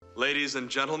Ladies and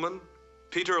gentlemen,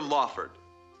 Peter Lawford.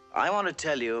 I want to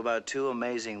tell you about two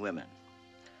amazing women.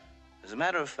 As a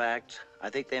matter of fact,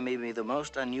 I think they may be the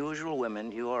most unusual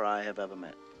women you or I have ever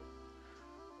met.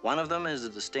 One of them is the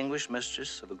distinguished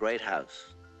mistress of a great house,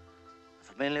 a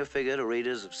familiar figure to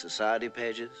readers of society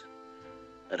pages,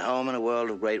 at home in a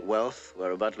world of great wealth where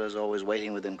a butler is always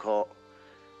waiting within call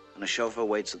and a chauffeur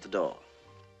waits at the door.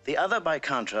 The other, by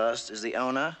contrast, is the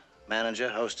owner, manager,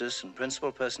 hostess, and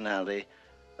principal personality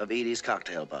of Edie's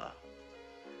Cocktail Bar.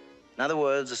 In other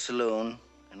words, a saloon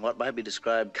in what might be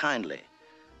described kindly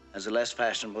as a less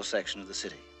fashionable section of the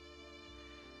city.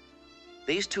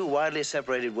 These two widely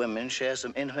separated women share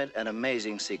some intimate and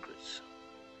amazing secrets.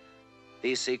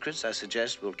 These secrets, I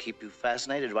suggest, will keep you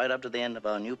fascinated right up to the end of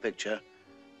our new picture,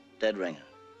 Dead Ringer.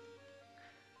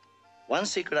 One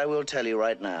secret I will tell you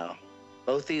right now,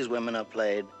 both these women are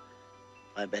played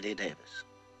by Bette Davis.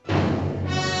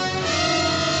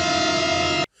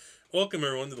 Welcome,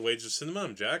 everyone, to the Wages of Cinema.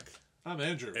 I'm Jack. I'm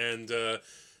Andrew. And,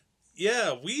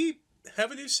 we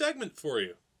have a new segment for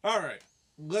you. All right.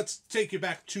 Let's take you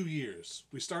back 2 years.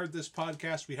 We started this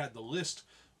podcast. We had the list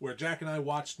where Jack and I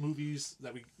watched movies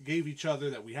that we gave each other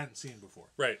that we hadn't seen before.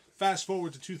 Right. Fast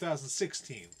forward to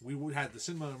 2016. We had the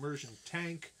Cinema Immersion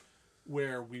Tank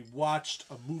where we watched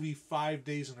a movie 5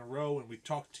 days in a row and we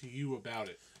talked to you about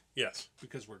it. Yes.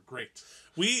 Because we're great.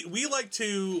 We like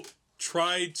to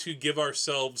try to give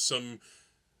ourselves some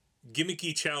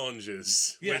gimmicky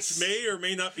challenges, yes, which may or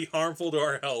may not be harmful to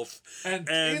our health. And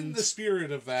in the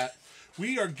spirit of that,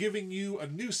 we are giving you a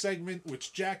new segment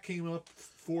which Jack came up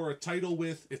for a title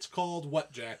with. It's called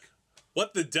What, Jack?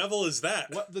 What the devil is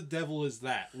that? What the devil is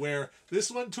that? Where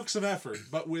this one took some effort,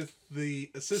 but with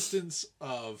the assistance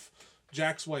of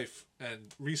Jack's wife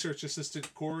and research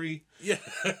assistant Corey. Yeah,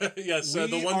 yes,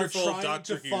 the wonderful Dr.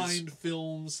 Dr. to find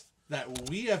films that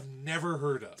we have never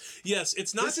heard of. Yes,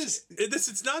 it's not.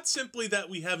 It's not simply that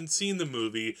we haven't seen the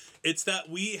movie; it's that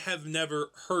we have never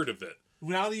heard of it.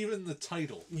 Not even the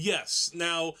title. Yes.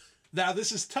 Now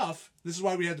this is tough. This is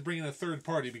why we had to bring in a third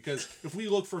party, because if we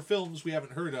look for films we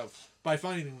haven't heard of, by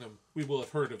finding them, we will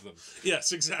have heard of them.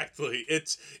 Yes, exactly.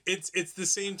 It's the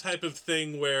same type of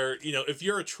thing where, if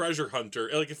you're a treasure hunter,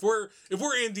 like if we're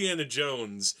Indiana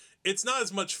Jones, it's not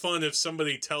as much fun if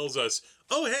somebody tells us,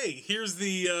 "Oh, hey, here's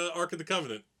the Ark of the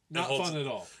Covenant." Not fun at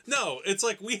all. No, it's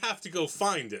like we have to go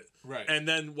find it, right, and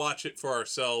then watch it for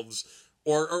ourselves,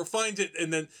 or find it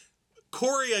and then.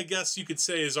 Corey, I guess you could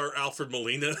say, is our Alfred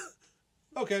Molina.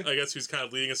 Okay. I guess who's kind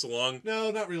of leading us along.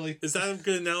 No, not really. Is that a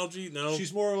good analogy? No.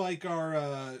 She's more like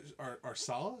our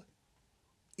Sala?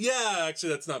 Yeah, actually,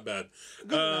 that's not bad.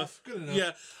 Good enough.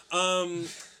 Yeah.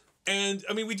 And,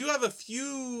 I mean, we do have a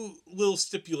few little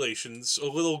stipulations,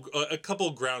 a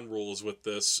couple ground rules with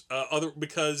this.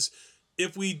 Because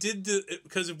if we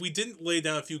didn't lay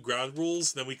down a few ground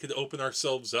rules, then we could open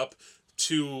ourselves up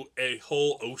to a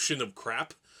whole ocean of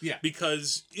crap. Yeah.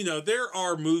 Because, there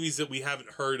are movies that we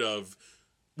haven't heard of,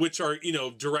 which are,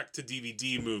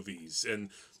 direct-to-DVD movies,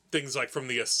 and things like From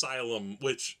the Asylum,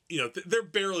 which, they're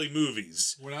barely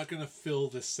movies. We're not going to fill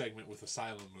this segment with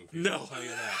Asylum movies. No. I'll tell you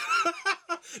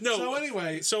that. No. So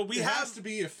anyway, it has to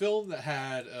be a film that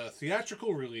had a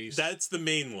theatrical release. That's the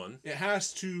main one. It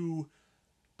has to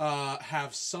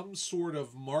have some sort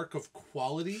of mark of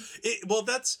quality.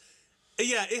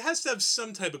 Yeah, it has to have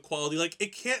some type of quality. Like,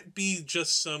 it can't be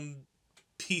just some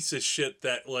piece of shit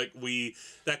that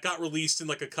that got released in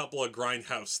like a couple of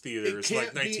grindhouse theaters,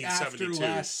 like 1972. After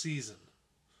last season.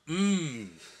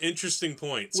 Interesting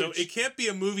point. So it can't be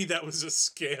a movie that was a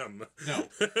scam. No.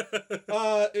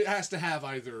 It has to have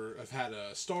either have had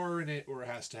a star in it, or it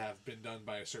has to have been done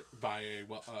by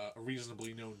a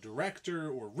reasonably known director,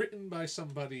 or written by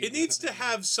somebody. It needs to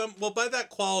have some. Well, by that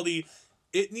quality.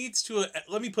 It needs to,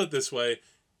 let me put it this way,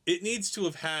 it needs to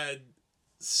have had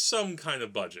some kind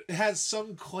of budget. It has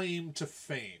some claim to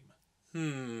fame.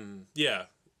 Yeah,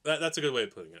 that's a good way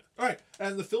of putting it. All right,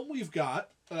 and the film we've got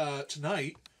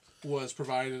tonight was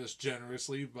provided us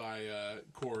generously by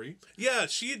Corey. Yeah,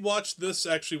 she had watched this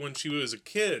actually when she was a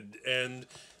kid, and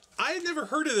I had never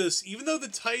heard of this, even though the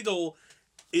title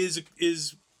is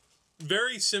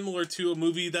very similar to a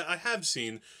movie that I have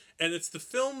seen, and it's the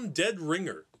film Dead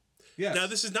Ringer. Yes. Now,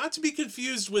 this is not to be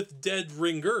confused with Dead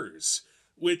Ringers,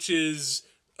 which is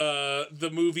the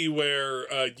movie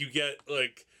where you get,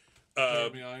 like...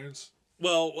 Jeremy Irons?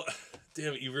 Well,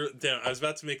 damn it, I was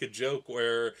about to make a joke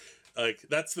where, like,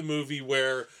 that's the movie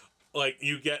where, like,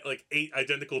 you get, like, 8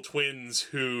 identical twins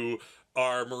who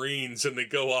are Marines, and they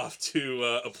go off to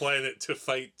a planet to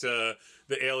fight the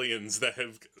aliens that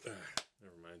have...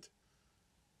 never mind.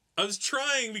 I was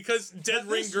trying because Dead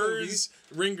Ringers...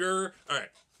 Ringer... All right.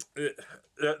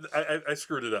 I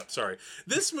screwed it up. Sorry.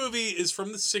 This movie is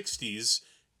from the 60s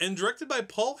and directed by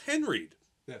Paul Henreid.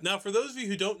 Yeah. Now, for those of you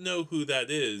who don't know who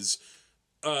that is,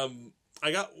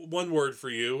 I got one word for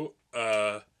you.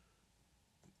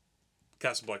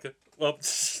 Casablanca. Well,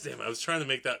 damn, I was trying to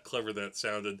make that clever than it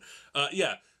sounded.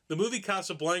 Yeah, the movie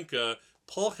Casablanca,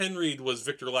 Paul Henreid was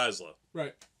Victor Laszlo.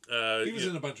 Right. He was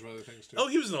in a bunch of other things, too. Oh,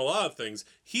 he was in a lot of things.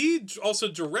 He also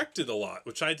directed a lot,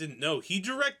 which I didn't know. He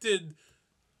directed,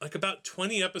 like, about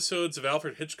 20 episodes of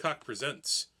Alfred Hitchcock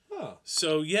Presents. Oh.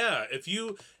 So, yeah, if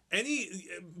you...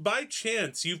 by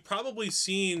chance, you've probably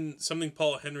seen something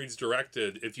Paul Henreid's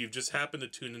directed if you've just happened to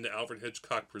tune into Alfred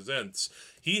Hitchcock Presents.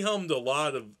 He helmed a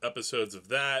lot of episodes of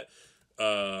that.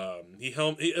 He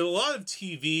helmed a lot of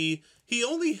TV. He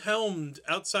only helmed,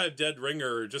 outside of Dead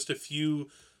Ringer, just a few,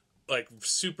 like,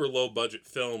 super low-budget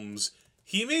films.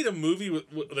 He made a movie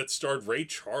that starred Ray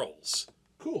Charles.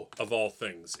 Cool. Of all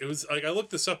things. It was, like, I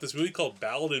looked this up, this movie called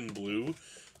Ballad in Blue.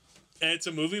 And it's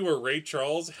a movie where Ray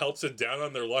Charles helps a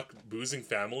down-on-their-luck boozing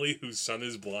family whose son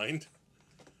is blind.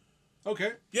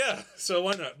 Okay. Yeah, so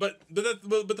why not? But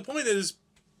the point is,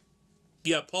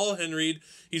 yeah, Paul Henreid,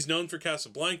 he's known for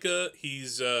Casablanca.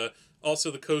 He's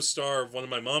also the co-star of one of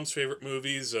my mom's favorite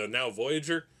movies, Now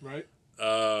Voyager. Right.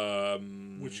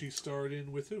 Which he starred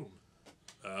in with whom?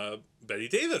 Bette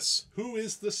Davis. Who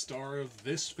is the star of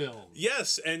this film?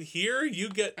 Yes, and here you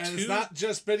get and two... it's not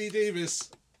just Bette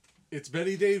Davis. It's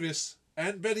Bette Davis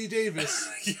and Bette Davis.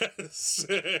 Yes.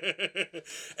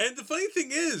 And the funny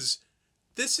thing is,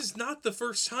 this is not the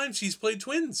first time she's played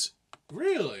twins.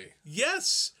 Really?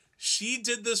 Yes. She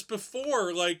did this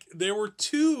before. Like, there were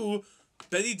 2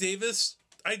 Bette Davis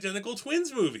identical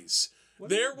twins movies.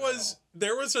 There was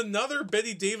another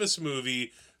Bette Davis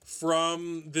movie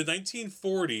from the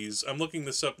 1940s. I'm looking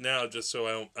this up now just so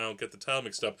I don't get the title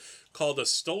mixed up, called A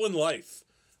Stolen Life,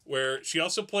 where she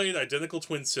also played identical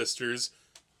twin sisters,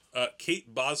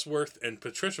 Kate Bosworth and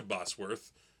Patricia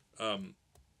Bosworth.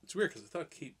 It's weird because I thought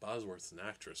Kate Bosworth's an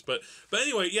actress. But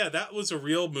anyway, yeah, that was a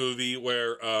real movie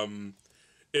where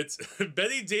it's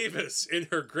Bette Davis in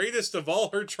her greatest of all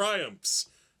her triumphs.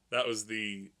 That was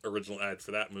the original ad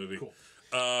for that movie. Cool.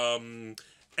 And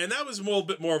that was a little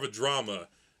bit more of a drama.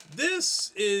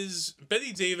 This is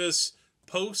Bette Davis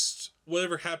post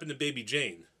whatever happened to Baby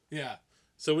Jane. Yeah.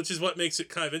 So, which is what makes it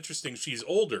kind of interesting. She's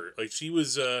older. Like, she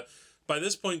was, by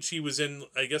this point, she was in,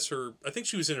 I think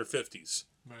she was in her 50s.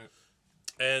 Right.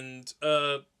 And,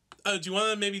 do you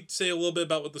want to maybe say a little bit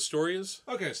about what the story is?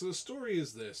 Okay, so the story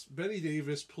is this. Bette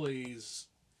Davis plays,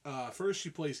 first she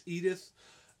plays Edith,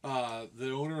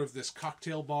 the owner of this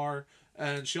cocktail bar,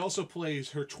 and she also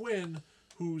plays her twin,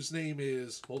 whose name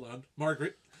is,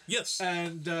 Margaret. Yes.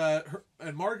 And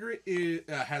Margaret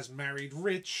has married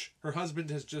Rich. Her husband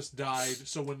has just died.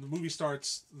 So when the movie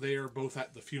starts, they are both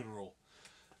at the funeral,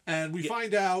 and we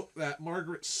find out that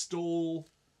Margaret stole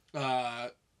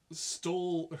her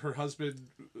husband,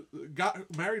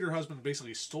 married her husband, and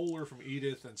basically stole her from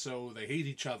Edith, and so they hate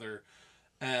each other.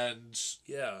 And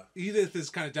yeah, Edith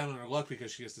is kind of down on her luck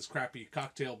because she has this crappy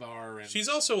cocktail bar, and she's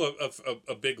also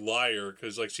a big liar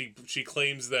because like she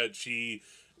claims that she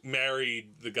married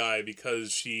the guy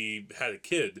because she had a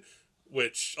kid,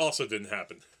 which also didn't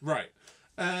happen. Right.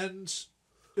 And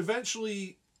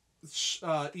eventually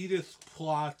Edith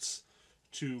plots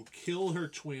to kill her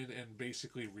twin and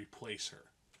basically replace her.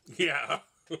 Yeah.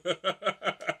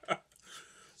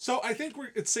 So I think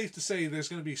it's safe to say there's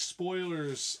going to be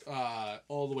spoilers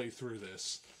all the way through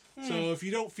this. So if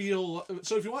you don't feel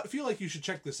like you should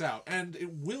check this out, and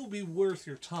it will be worth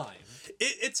your time.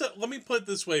 Let me put it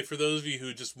this way for those of you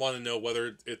who just want to know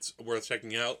whether it's worth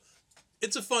checking out.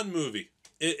 It's a fun movie.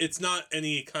 It's not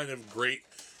any kind of great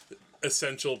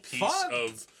essential piece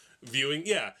of viewing.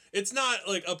 Yeah, it's not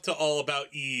like up to All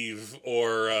About Eve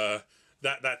or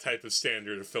that type of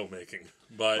standard of filmmaking.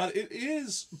 But it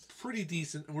is pretty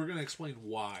decent, and we're going to explain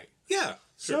why. Yeah.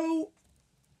 Sure. So,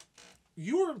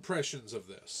 your impressions of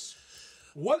this.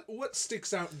 What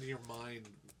sticks out in your mind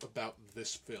about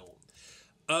this film?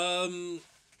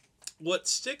 What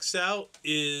sticks out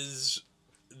is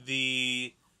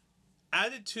the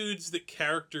attitudes that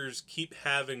characters keep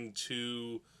having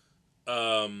to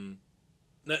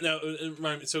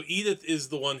so Edith is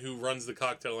the one who runs the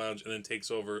cocktail lounge and then takes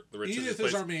over the Rich's Edith place.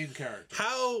 is our main character.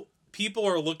 How people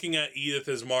are looking at Edith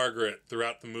as Margaret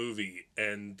throughout the movie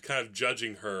and kind of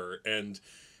judging her, and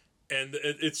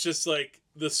it's just like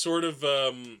the sort of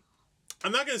I'm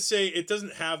not going to say it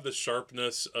doesn't have the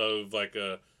sharpness of like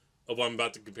of what I'm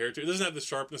about to compare it to. It doesn't have the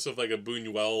sharpness of like a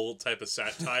Buñuel type of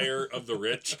satire of the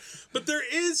rich, but there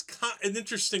is an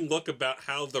interesting look about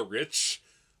how the rich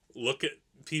look at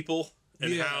people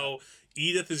and how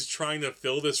Edith is trying to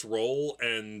fill this role,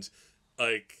 and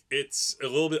like it's a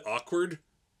little bit awkward.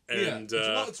 And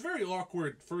it's very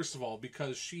awkward, first of all,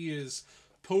 because she is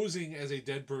posing as a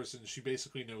dead person she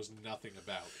basically knows nothing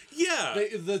about. Yeah,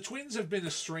 the twins have been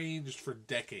estranged for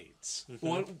decades.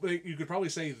 You could probably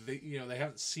say they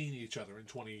haven't seen each other in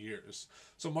 20 years.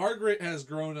 So Margaret has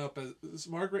grown up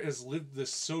Margaret has lived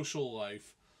this social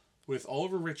life with all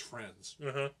of her rich friends,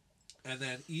 and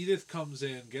then Edith comes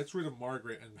in, gets rid of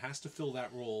Margaret, and has to fill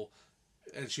that role,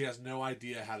 and she has no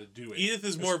idea how to do it. Edith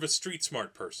is more of a street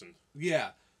smart person. Yeah.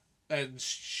 And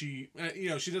she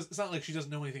does. It's not like she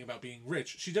doesn't know anything about being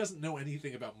rich. She doesn't know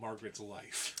anything about Margaret's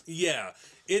life. Yeah,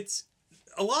 it's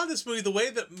a lot of this movie. The way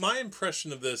that my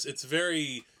impression of this, it's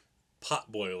very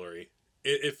potboilery.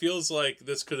 It feels like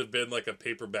this could have been like a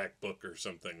paperback book or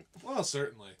something. Well,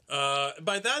 certainly.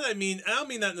 By that I don't mean that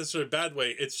in necessarily a bad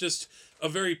way. It's just a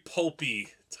very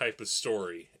pulpy type of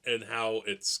story and how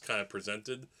it's kind of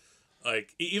presented.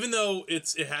 Like even though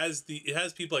it has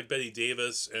people like Bette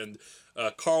Davis and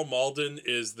Carl Malden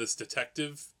is this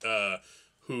detective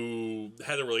who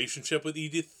had a relationship with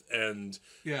Edith, and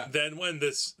then when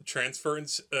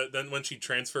when she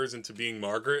transfers into being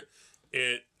Margaret,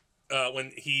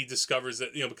 when he discovers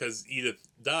that because Edith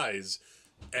dies,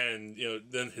 and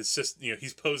then his sister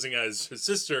he's posing as his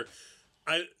sister,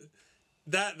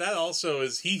 that also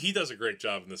is he does a great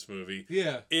job in this movie.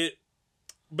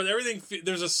 But everything,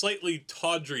 there's a slightly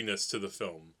tawdriness to the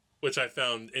film, which I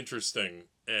found interesting.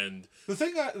 And the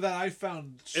thing that I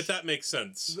found, if that makes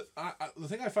sense, the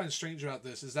thing I find strange about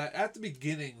this is that at the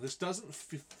beginning, this doesn't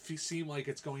seem like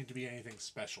it's going to be anything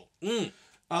special. It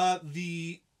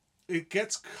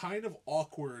gets kind of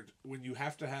awkward when you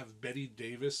have to have Bette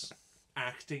Davis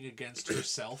acting against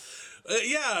herself.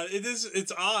 It is.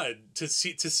 It's odd to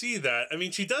see that. I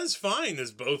mean, she does fine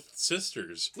as both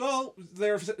sisters. Well,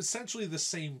 they're essentially the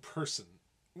same person.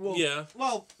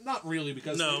 Well, not really,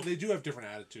 because they do have different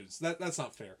attitudes. That's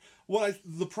not fair.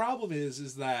 The problem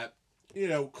is that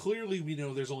clearly we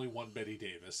know there's only one Bette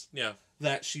Davis. Yeah.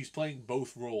 That she's playing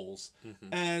both roles,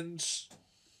 and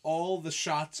all the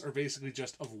shots are basically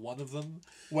just of one of them.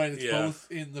 When it's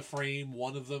both in the frame,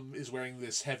 one of them is wearing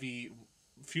this heavy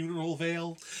funeral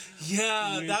veil.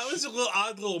 Yeah, that was a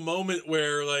odd little moment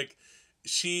where like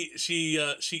she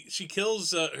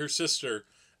kills her sister,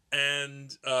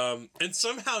 and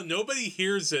somehow nobody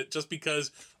hears it just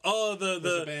because there's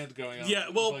a band going on. Yeah,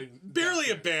 well, barely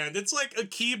a band. It's like a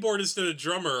keyboardist and a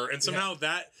drummer, and somehow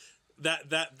that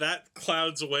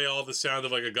clouds away all the sound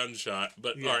of like a gunshot.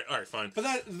 But all right, fine.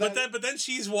 But then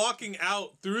she's walking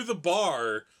out through the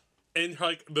bar in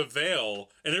like the veil,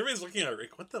 and everybody's looking at her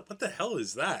like, what the hell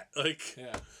is that? Like,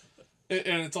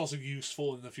 and it's also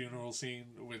useful in the funeral scene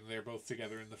when they're both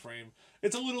together in the frame.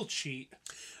 It's a little cheat.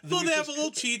 Well, they have a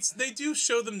little cheats. They do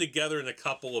show them together in a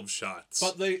couple of shots.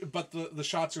 But the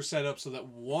shots are set up so that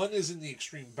one is in the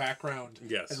extreme background,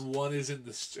 and one is in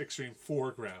the extreme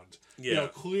foreground. Yeah,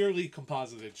 clearly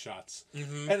composited shots.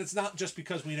 And it's not just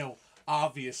because we know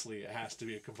obviously it has to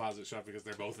be a composite shot because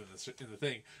they're both in the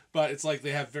thing. But it's like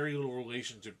they have very little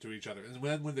relationship to each other, and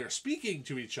when they're speaking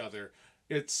to each other,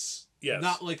 it's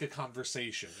not like a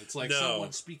conversation. It's like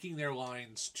someone speaking their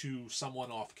lines to someone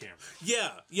off camera.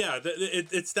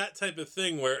 It's that type of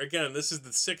thing where, again, this is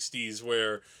the 60s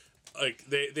where like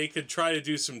they could try to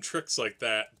do some tricks like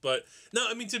that. But no,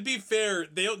 I mean, to be fair,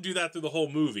 they don't do that through the whole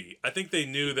movie. I think they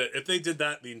knew that if they did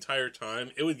that the entire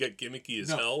time, it would get gimmicky as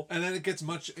hell. And then it gets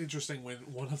much interesting when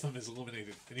one of them is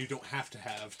eliminated and you don't have to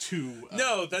have two.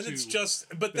 It's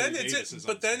just. But then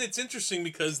it's interesting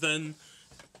because then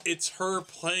it's her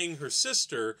playing her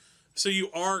sister, so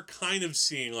you are kind of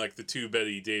seeing like the two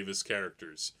Bette Davis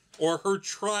characters, or her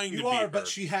trying to be her. But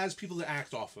she has people to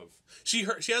act off of. She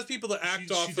has people to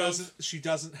act off of. She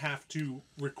doesn't have to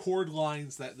record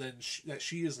lines that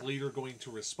she is later going to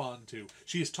respond to.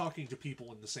 She is talking to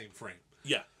people in the same frame.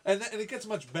 Yeah, and it gets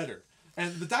much better,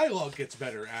 and the dialogue gets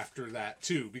better after that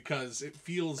too, because it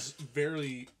feels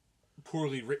very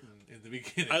poorly written in the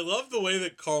beginning. I love the way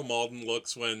that Carl Malden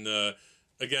looks when.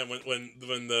 Again,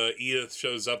 when the Edith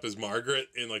shows up as Margaret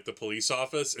in like the police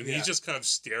office, and he's just kind of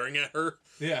staring at her.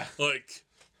 Yeah, like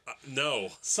no.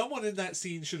 Someone in that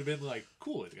scene should have been like,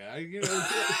 "Cool it, guy,"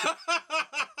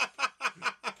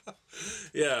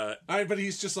 Yeah. But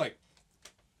he's just like,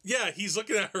 he's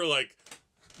looking at her like,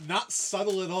 not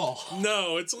subtle at all.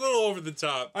 No, it's a little over the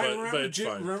top. But it's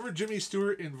fine. Remember Jimmy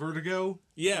Stewart in Vertigo?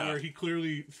 Yeah, where he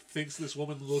clearly thinks this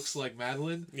woman looks like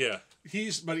Madeline. Yeah,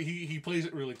 he plays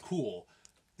it really cool.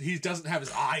 He doesn't have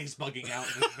his eyes bugging out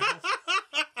in his mouth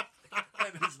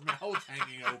and his mouth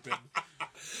hanging open.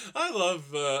 I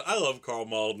love Karl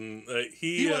Malden.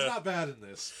 He was not bad in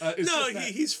this.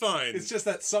 He's fine. It's just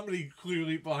that somebody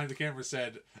clearly behind the camera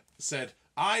said,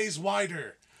 "Eyes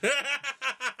wider."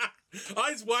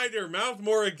 Eyes wider, mouth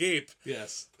more agape.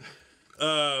 Yes.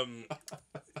 Yeah.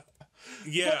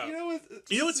 But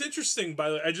you know what's interesting, by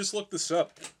the way? I just looked this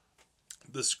up.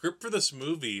 The script for this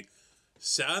movie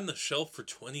sat on the shelf for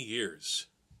 20 years.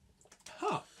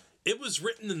 Huh. It was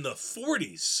written in the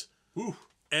 40s. Ooh.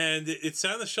 And it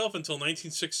sat on the shelf until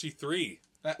 1963.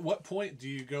 At what point do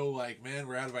you go like, man,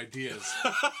 we're out of ideas?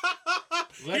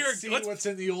 Let's see what's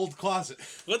in the old closet.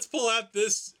 Let's pull out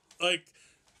this, like,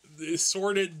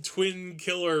 sordid twin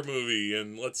killer movie,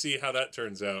 and let's see how that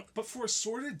turns out. But for a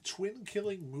sordid twin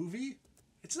killing movie,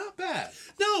 it's not bad.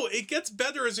 No, it gets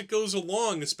better as it goes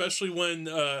along, especially when,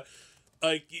 I'm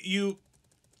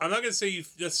not gonna say you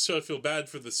necessarily feel bad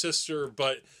for the sister,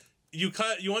 but you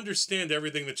understand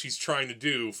everything that she's trying to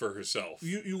do for herself.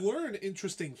 You learn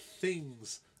interesting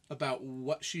things about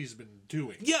what she's been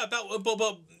doing. Yeah, about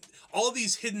all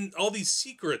these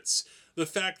secrets. The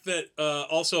fact that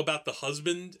also about the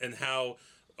husband and how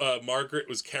Margaret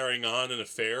was carrying on an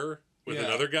affair with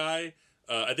another guy.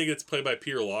 I think it's played by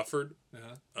Peter Lawford.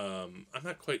 Yeah. I'm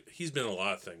not quite. He's been in a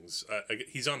lot of things.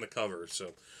 He's on the cover,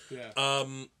 so. Yeah.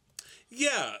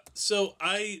 Yeah. So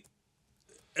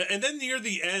and then near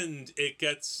the end, it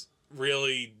gets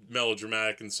really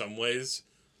melodramatic in some ways.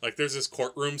 Like there's this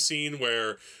courtroom scene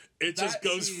where it just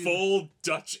goes full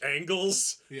Dutch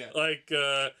angles. Yeah. Like.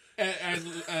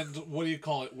 And what do you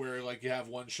call it? Where like you have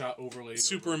one shot overlaid,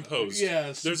 superimposed.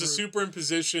 There's a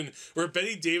superimposition where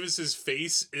Bette Davis's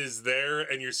face is there,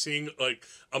 and you're seeing like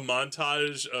a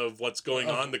montage of what's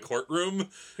going on in the courtroom.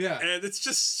 Yeah, and it's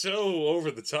just so over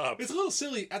the top. It's a little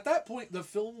silly. At that point, the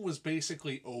film was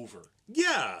basically over.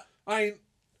 Yeah, I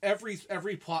mean,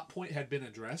 every plot point had been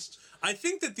addressed. I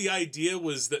think that the idea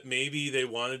was that maybe they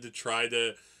wanted to try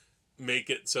to make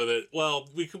it so that, well,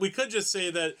 we could just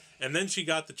say that, and then she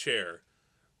got the chair.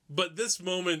 But this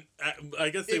moment, I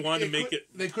guess they wanted to make it.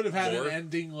 They could have had an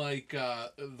ending like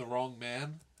The Wrong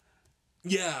Man.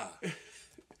 Yeah.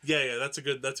 Yeah, that's a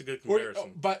good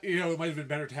comparison. But it might have been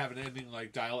better to have an ending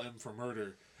like Dial M for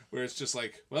Murder, where it's just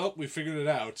like, well, we figured it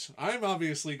out. I'm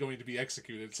obviously going to be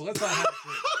executed, so let's not have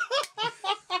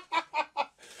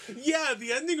it. Yeah,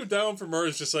 the ending of Dial M for Murder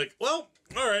is just like, well,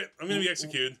 all right, I'm going to be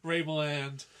executed. Ray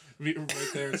Milland. Right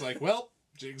there, it's like, well,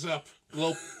 jig's up.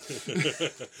 Well,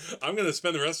 I'm gonna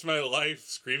spend the rest of my life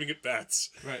screaming at bats.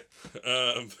 Right.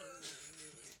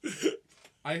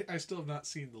 I still have not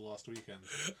seen The Lost Weekend.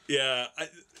 Yeah,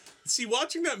 see,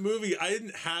 watching that movie, I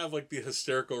didn't have like the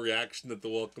hysterical reaction that the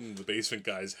Welcome to the Basement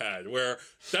guys had, where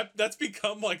that's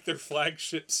become like their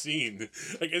flagship scene.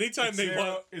 Like anytime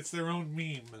it's their own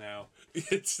meme now.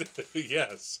 It's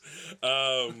yes.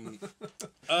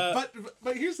 But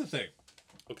here's the thing.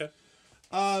 Okay.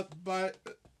 But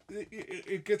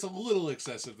it gets a little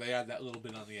excessive. They add that little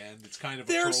bit on the end. It's kind of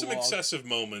there are some excessive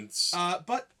moments.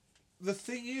 But the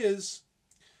thing is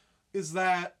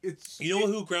that it's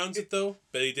who grounds it though?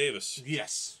 Bette Davis.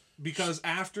 Yes, because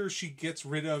after she gets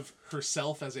rid of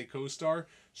herself as a co-star,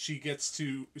 she gets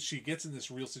in this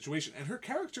real situation, and her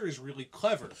character is really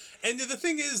clever. And the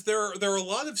thing is, there are a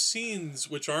lot of scenes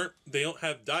which don't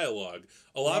have dialogue.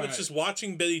 A lot of it's just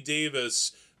watching Bette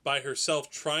Davis by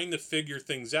herself trying to figure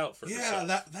things out for herself.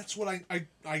 Yeah, that's what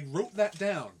I wrote that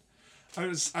down. I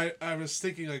was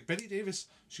thinking like Bette Davis,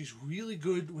 she's really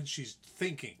good when she's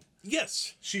thinking.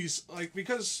 Yes. She's like,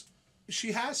 because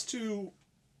she has to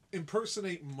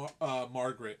impersonate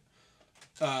Margaret,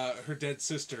 her dead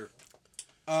sister.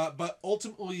 But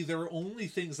ultimately, there are only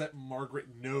things that Margaret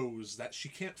knows that she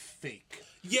can't fake.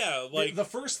 Yeah, like the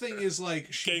first thing is like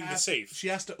getting the safe. She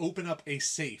has to open up a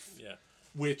safe. Yeah.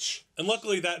 And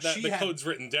luckily the code's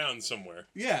written down somewhere.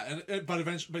 Yeah,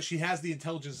 but she has the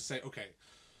intelligence to say, okay,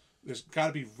 there's got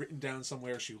to be written down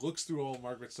somewhere. She looks through all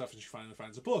Margaret's stuff and she finally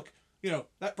finds a book.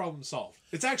 That problem's solved.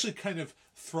 It's actually kind of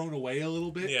thrown away a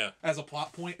little bit as a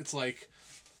plot point. It's like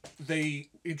they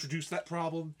introduce that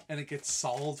problem and it gets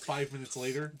solved 5 minutes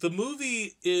later. The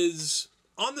movie is,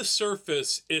 on the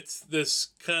surface, it's this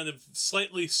kind of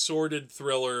slightly sordid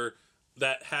thriller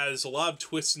that has a lot of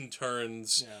twists and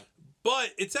turns. Yeah.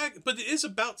 But it is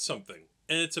about something,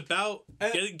 and it's about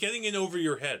getting in over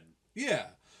your head. Yeah,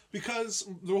 because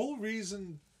the whole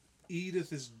reason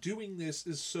Edith is doing this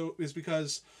is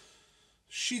because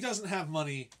she doesn't have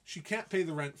money. She can't pay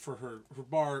the rent for her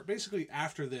bar. Basically,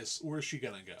 after this, where's she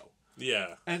gonna go?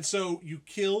 Yeah. And so you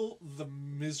kill the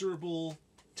miserable,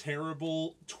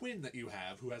 terrible twin that you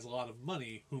have, who has a lot of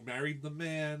money, who married the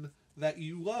man that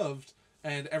you loved,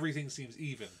 and everything seems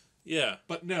even. Yeah.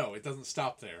 But no, it doesn't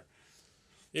stop there.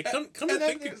 Yeah, come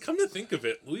to think of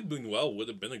it, Louis Buñuel would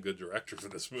have been a good director for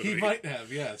this movie. He might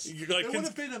have, yes. Like, it would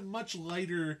have been a much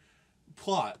lighter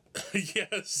plot.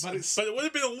 Yes, but it would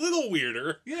have been a little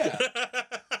weirder. Yeah.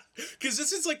 Because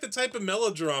this is like the type of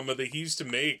melodrama that he used to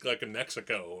make, like in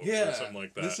Mexico or something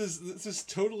like that. This is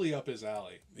totally up his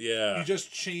alley. Yeah. He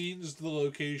just changed the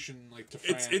location, like, to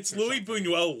France. It's Louis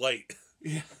Buñuel light.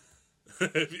 Yeah.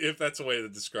 if that's a way to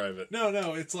describe it.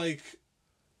 No, it's like...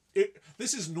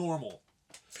 this is normal.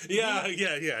 Yeah.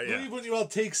 Louis Buñuel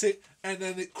takes it, and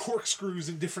then it corkscrews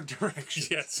in different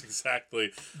directions. Yes,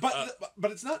 exactly. But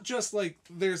it's not just like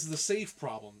there's the safe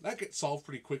problem that gets solved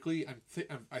pretty quickly.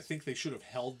 I think they should have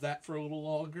held that for a little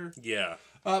longer. Yeah.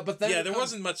 But then there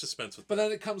wasn't much suspense with. But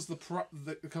then it comes the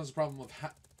problem of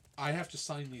I have to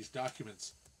sign these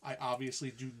documents. I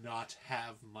obviously do not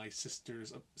have my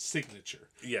sister's signature.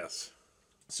 Yes.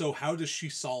 So how does she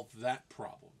solve that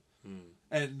problem?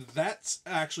 And that's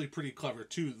actually pretty clever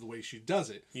too, the way she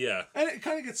does it. Yeah. And it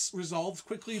kind of gets resolved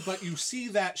quickly, but you see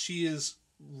that she is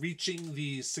reaching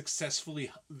these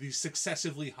successively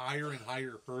higher and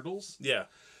higher hurdles. Yeah.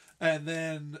 And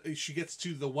then she gets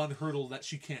to the one hurdle that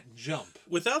she can't jump.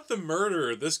 Without the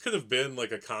murder, this could have been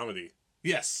like a comedy.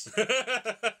 Yes.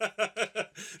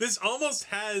 This almost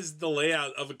has the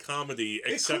layout of a comedy,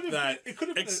 except it could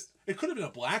have been a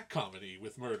black comedy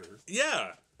with murder.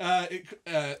 Yeah.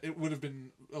 It would have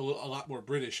been a lot more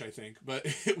British, I think, but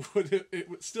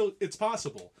it's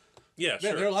possible. Yeah,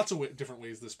 sure. There are lots of different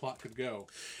ways this plot could go.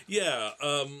 Yeah.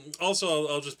 Also,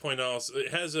 I'll just point out,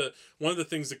 it has one of the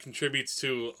things that contributes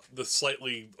to the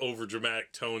slightly over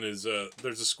dramatic tone is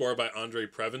there's a score by Andre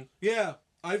Previn. Yeah,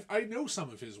 I know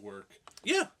some of his work.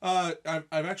 Yeah. I've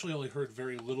actually only heard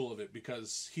very little of it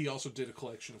because he also did a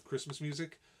collection of Christmas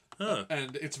music. Huh.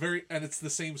 And it's the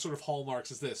same sort of hallmarks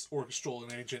as this, orchestral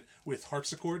arrangement with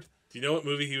harpsichord. Do you know what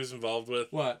movie he was involved with?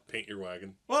 What? Paint Your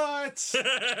Wagon. What?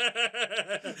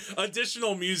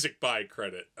 Additional music by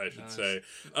credit, I should say.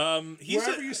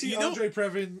 Wherever you see Andre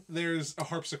Previn, there's a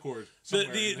harpsichord.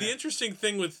 The interesting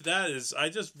thing with that is I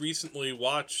just recently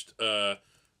watched a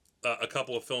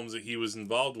couple of films that he was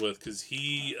involved with because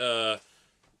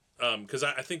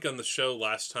I think on the show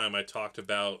last time I talked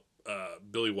about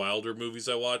Billy Wilder movies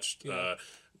I watched. Yeah.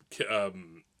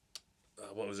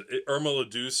 What was it? Irma La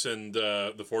Douce and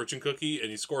The Fortune Cookie,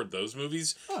 and he scored those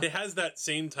movies. Huh. It has that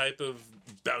same type of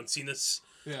bounciness.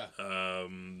 Yeah.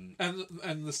 And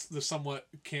the somewhat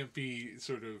campy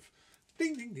sort of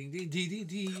ding ding ding ding ding ding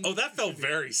ding. Oh, that felt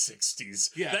very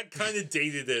 60s. Yeah. That kind of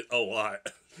dated it a lot.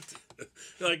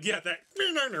 Like, yeah, that...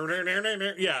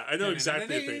 Yeah, I know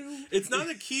exactly the thing. It's not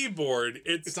a keyboard.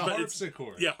 It's a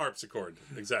harpsichord. Yeah, harpsichord.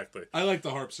 Exactly. I like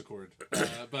the harpsichord.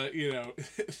 But,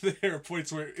 there are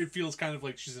points where it feels kind of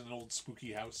like she's in an old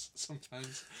spooky house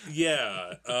sometimes.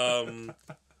 Yeah.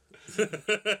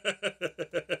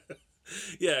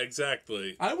 Yeah,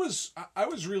 exactly. I was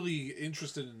really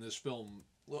interested in this film.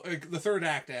 Like, the third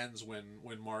act ends when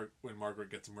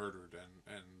Margaret gets murdered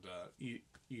and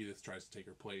Edith tries to take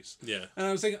her place. Yeah. And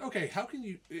I was thinking, okay, how can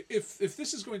you... If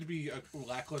this is going to be a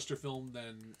lackluster film,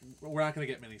 then we're not going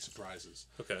to get many surprises.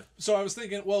 Okay. So I was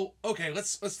thinking, well, okay,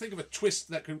 let's think of a twist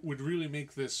that would really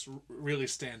make this really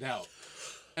stand out.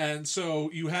 And so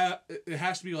it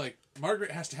has to be like,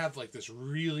 Margaret has to have like this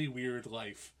really weird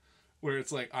life where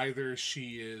it's like either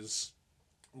she is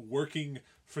working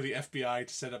for the FBI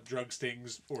to set up drug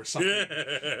stings or something,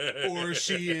 or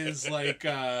she is like,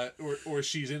 or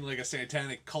she's in like a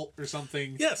satanic cult or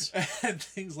something. Yes, and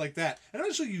things like that. And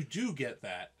eventually, you do get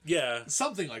that. Yeah,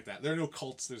 something like that. There are no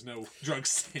cults. There's no drug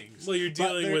stings. Well, you're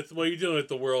dealing with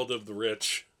the world of the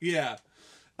rich. Yeah,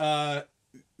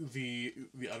 the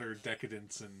utter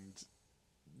decadence and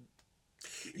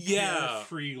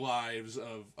free lives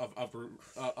of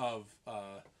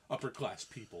upper class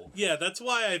people. Yeah, that's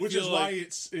why Which is why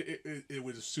it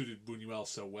would have suited Buñuel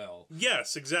so well.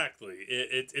 Yes, exactly.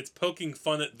 It's poking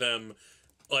fun at them,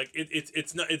 like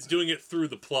it's doing it through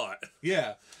the plot.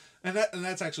 Yeah, and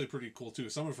that's actually pretty cool too.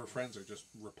 Some of her friends are just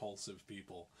repulsive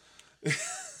people.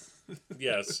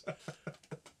 Yes.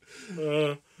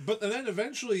 But then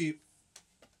eventually,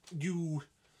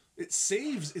 it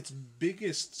saves its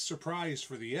biggest surprise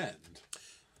for the end.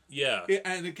 Yeah,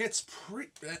 and it gets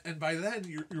and by then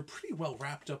you're pretty well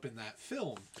wrapped up in that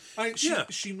film.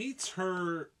 She meets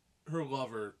her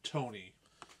lover Tony,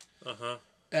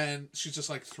 and she's just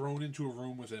like thrown into a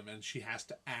room with him, and she has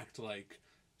to act like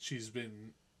she's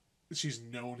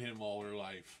known him all her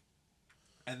life,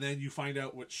 and then you find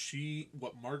out what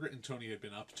Margaret and Tony had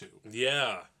been up to.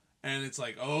 Yeah, and it's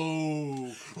like,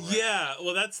 oh, crap. Yeah.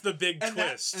 Well, that's the big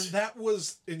twist,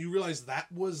 and you realize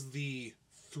that was the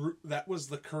that was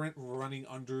the current running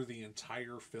under the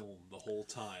entire film the whole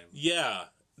time. Yeah.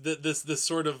 This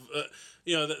sort of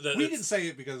we can say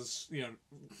it because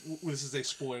this is a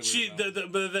spoiler. She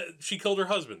killed her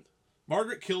husband.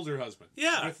 Margaret killed her husband.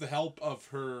 Yeah, with the help of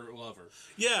her lover.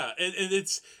 Yeah, and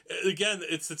it's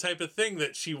the type of thing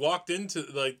that she walked into,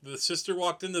 like the sister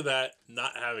walked into that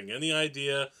not having any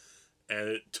idea, and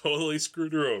it totally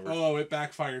screwed her over. Oh, it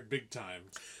backfired big time.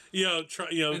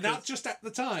 And not just at the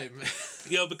time.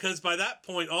 Because by that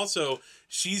point also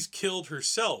she's killed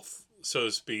herself, so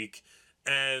to speak.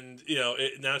 And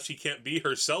now she can't be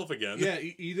herself again. Yeah,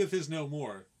 Edith is no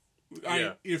more.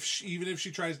 Even if she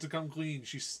tries to come clean,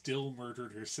 she still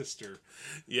murdered her sister.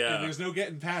 Yeah, and there's no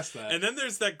getting past that. And then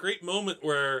there's that great moment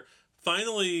where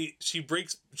finally she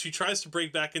tries to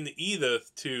break back into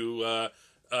Edith to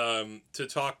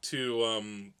talk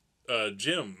to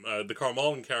Jim, the Karl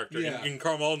Malden character. Yeah. And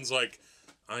Karl Malden's like,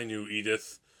 I knew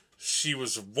Edith. She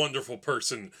was a wonderful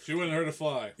person. She wouldn't hurt a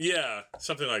fly. Yeah,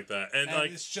 something like that. And like,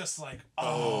 it's just like,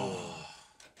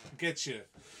 get you.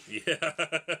 Yeah.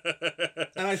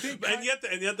 And I think, and yet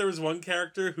there was one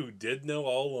character who did know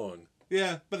all along.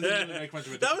 Yeah, but it didn't really make much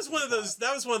of a difference.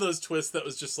 That was one of those twists that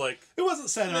was just like, it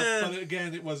wasn't set up, but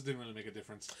again, didn't really make a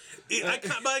difference. I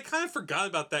kind of forgot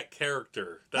about that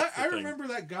character. I remember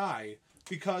that guy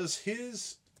because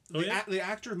the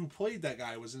actor who played that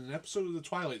guy was in an episode of The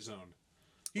Twilight Zone.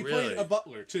 He played a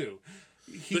butler, too.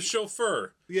 The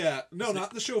chauffeur. Yeah. No,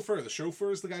 not the chauffeur. The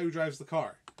chauffeur is the guy who drives the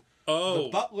car. Oh. The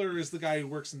butler is the guy who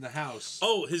works in the house.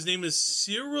 Oh, his name is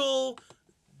Cyril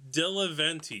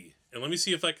Delaventi. And let me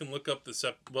see if I can look up this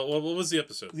what was the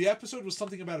episode? The episode was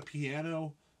something about a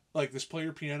piano, like this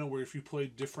player piano, where if you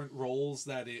played different roles,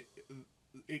 that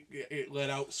it let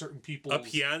out certain people. A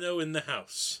piano in the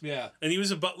house. Yeah. And he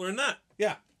was a butler in that?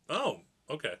 Yeah. Oh.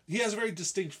 Okay. He has a very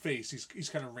distinct face. He's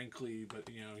kind of wrinkly, but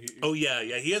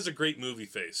he has a great movie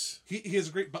face. He has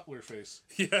a great butler face.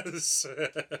 Yes.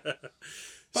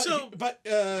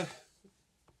 And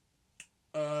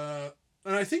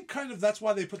I think kind of that's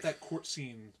why they put that court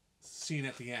scene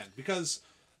at the end, because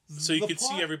so you could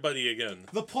see everybody again.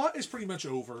 The plot is pretty much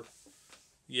over.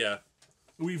 Yeah.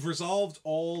 We've resolved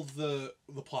all the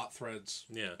plot threads.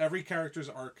 Yeah. Every character's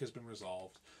arc has been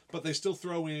resolved. But they still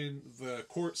throw in the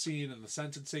court scene and the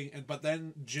sentencing, but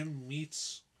then Jim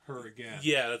meets her again.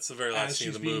 Yeah, that's the very last scene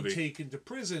of the movie. As she's being taken to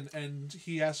prison, and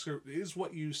he asks her, "Is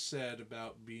what you said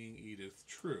about being Edith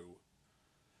true?"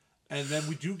 And then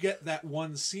we do get that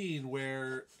one scene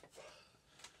where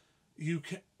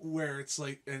it's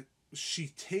like, and she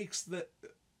takes the.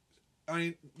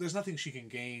 There's nothing she can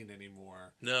gain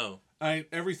anymore. No.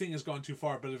 Everything has gone too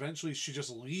far, but eventually she just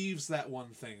leaves that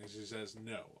one thing and she says,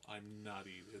 "No, I'm not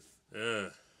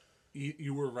Edith.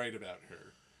 You were right about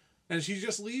her." And she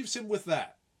just leaves him with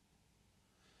that.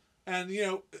 And,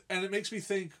 and it makes me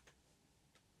think,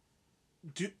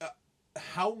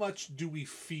 how much do we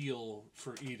feel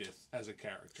for Edith as a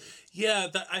character? Yeah,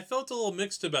 I felt a little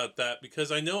mixed about that,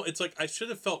 because I know it's like I should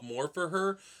have felt more for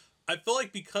her. I feel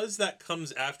like because that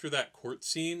comes after that court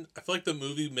scene, I feel like the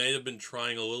movie may have been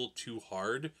trying a little too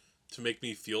hard to make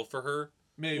me feel for her.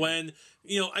 Maybe. When,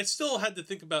 I still had to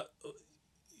think about,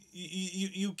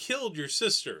 you killed your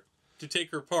sister to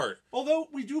take her part. Although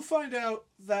we do find out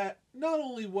that not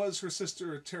only was her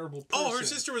sister a terrible person, her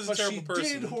sister was a terrible person.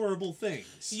 She did horrible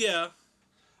things. Yeah.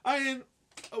 Does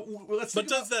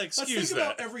that excuse that? Let's think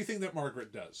about everything that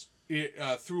Margaret does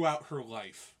throughout her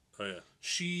life. Oh, yeah.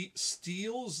 She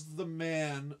steals the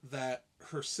man that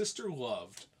her sister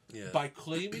loved by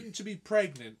claiming to be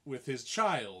pregnant with his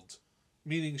child,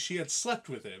 meaning she had slept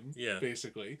with him,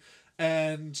 basically,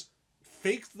 and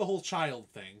faked the whole child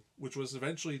thing, which was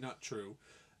eventually not true,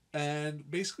 and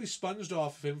basically sponged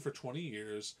off of him for 20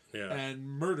 years and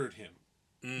murdered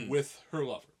him with her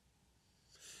lover.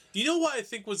 You know what I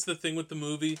think was the thing with the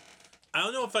movie? I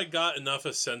don't know if I got enough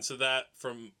a sense of that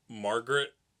from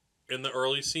Margaret in the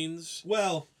early scenes.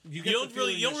 Well, you don't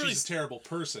really she's a terrible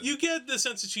person. You get the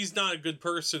sense that she's not a good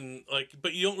person,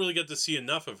 but you don't really get to see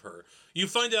enough of her. You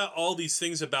find out all these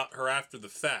things about her after the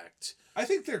fact. I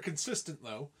think they're consistent,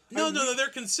 though. No, they're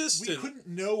consistent. We couldn't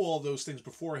know all those things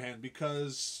beforehand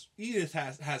because Edith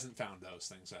hasn't found those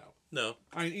things out. No.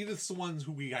 Edith's the one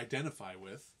who we identify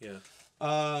with. Yeah.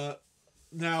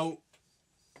 Now,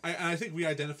 I think we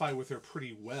identify with her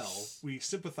pretty well. We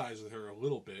sympathize with her a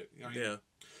little bit.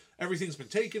 Everything's been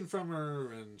taken from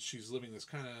her, and she's living this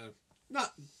kind of,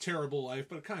 not terrible life,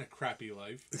 but a kind of crappy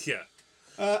life. Yeah.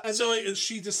 And so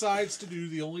she decides to do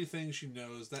the only thing she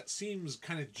knows that seems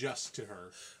kind of just to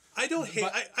her. I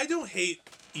don't hate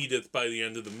Edith by the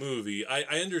end of the movie. I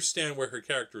understand where her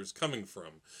character is coming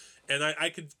from. And I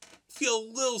could feel a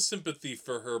little sympathy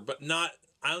for her, but not.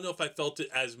 I don't know if I felt it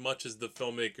as much as the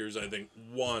filmmakers, I think,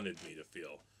 wanted me to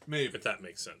feel. Maybe. If that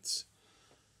makes sense.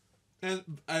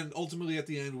 And ultimately, at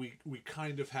the end, we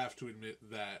kind of have to admit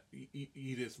that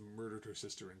Edith murdered her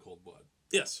sister in cold blood.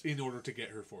 Yes. In order to get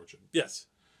her fortune. Yes.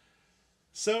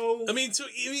 So...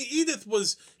 Edith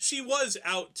was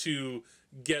out to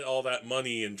get all that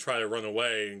money and try to run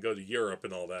away and go to Europe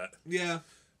and all that. Yeah.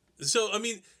 So,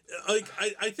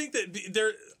 I think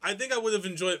that I think I would have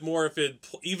enjoyed it more if it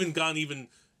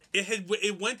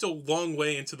it went a long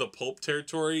way into the pulp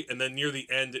territory, and then near the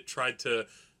end it tried to,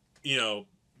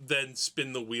 then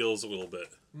spin the wheels a little bit.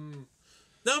 Mm.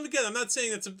 Now, again, I'm not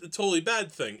saying it's a totally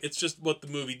bad thing. It's just what the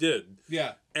movie did.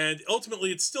 Yeah. And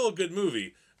ultimately, it's still a good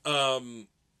movie.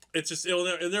 It's just, it'll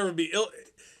never be...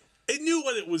 It knew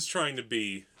what it was trying to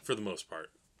be, for the most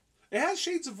part. It has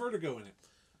shades of Vertigo in it.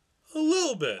 A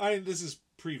little bit. This is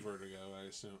pre-Vertigo, I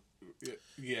assume.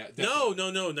 Yeah, definitely.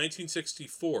 No,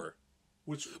 1964.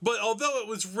 But although it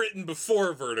was written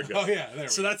before Vertigo. Oh yeah,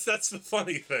 that's the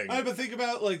funny thing. But think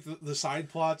about the side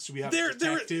plots. We have a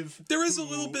detective. There is a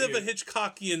little bit of a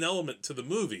Hitchcockian element to the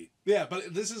movie. Yeah,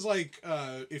 but this is like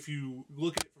if you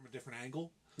look at it from a different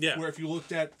angle. Yeah. Where if you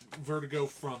looked at Vertigo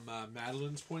from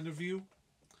Madeline's point of view,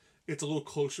 it's a little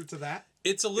closer to that.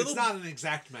 It's a little. It's not an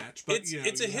exact match, but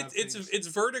it's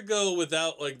Vertigo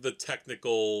without like the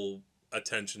technical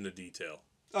attention to detail.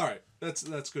 All right, that's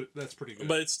good. That's pretty good.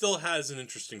 But it still has an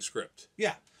interesting script.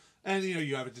 Yeah, and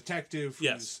you have a detective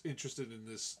who's interested in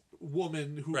this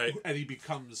woman and he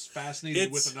becomes fascinated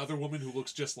with another woman who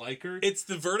looks just like her. It's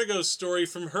the Vertigo story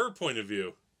from her point of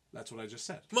view. That's what I just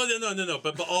said. Well, no,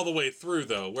 but all the way through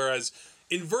though. Whereas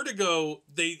in Vertigo,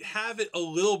 they have it a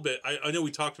little bit. I know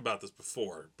we talked about this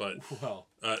before, but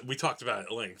we talked about it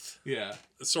at length. Yeah,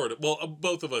 sort of. Well,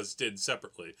 both of us did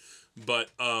separately, but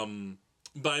I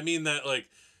mean that like.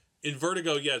 In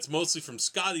Vertigo, it's mostly from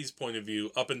Scotty's point of view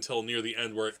up until near the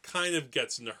end, where it kind of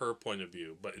gets into her point of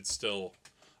view, but it's still.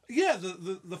 Yeah,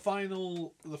 the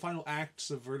final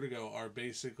acts of Vertigo are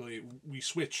basically we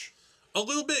switch a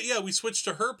little bit. Yeah, we switch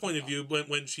to her point of view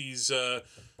when she's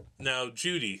now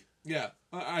Judy. Yeah,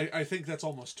 I think that's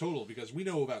almost total because we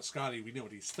know about Scotty, we know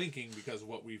what he's thinking because of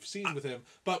what we've seen with him,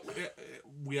 but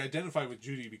we identify with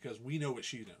Judy because we know what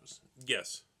she knows.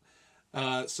 Yes.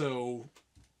 So.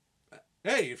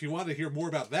 Hey, if you want to hear more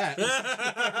about that,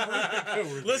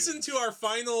 listen to our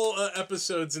final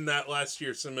episodes in that last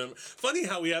year. Funny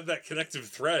how we have that connective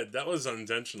thread. That was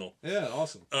unintentional. Yeah,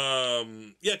 awesome.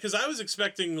 Because I was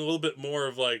expecting a little bit more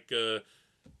of like,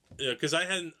 because I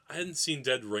hadn't seen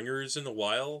Dead Ringers in a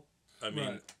while. I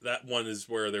mean, that one is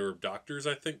where they were doctors,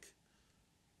 I think.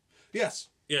 Yes.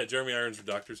 Yeah, Jeremy Irons were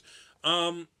doctors.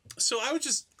 So I would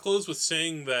just close with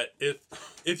saying that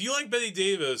if you like Bette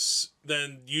Davis,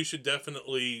 then you should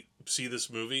definitely see this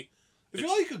movie. If you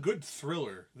like a good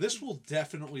thriller, this will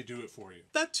definitely do it for you.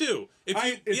 That too.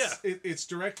 It's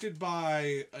directed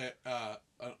by an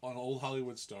old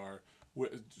Hollywood star,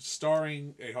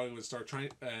 starring a Hollywood star,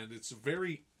 and it's a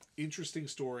very interesting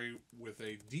story with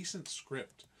a decent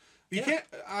script. You can't.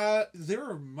 There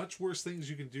are much worse things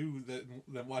you can do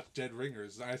than watch Dead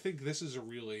Ringers. I think this is a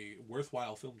really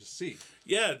worthwhile film to see.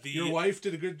 Yeah, your wife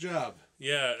did a good job.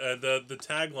 Yeah, the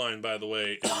tagline, by the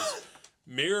way, is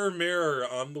 "Mirror, mirror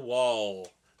on the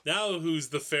wall, now who's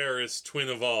the fairest twin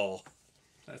of all."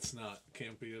 That's not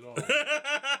campy at all.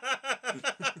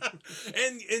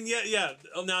 and yeah.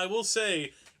 Now I will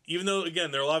say, even though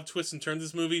again there are a lot of twists and turns in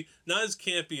this movie, not as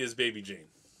campy as Baby Jane.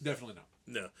 Definitely not.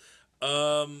 No.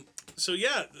 So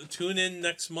yeah, tune in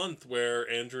next month where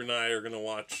Andrew and I are going to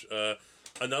watch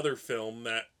another film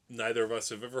that neither of us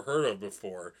have ever heard of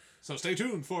before. So stay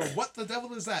tuned for What the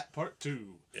Devil Is That? Part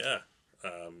 2. Yeah.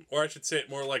 Or I should say it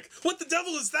more like, What the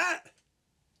Devil Is That?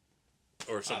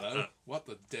 Or something. What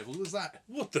the devil is that?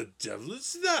 What the devil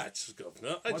is that,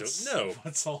 Governor? I don't know.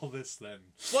 What's all this then?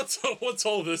 What's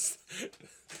all this?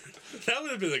 That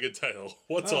would have been a good title.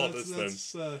 What's all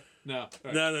this then? No.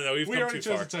 Right. No. We already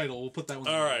chose the title. We'll put that one.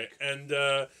 All right, and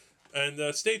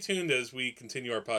stay tuned as we continue our podcast.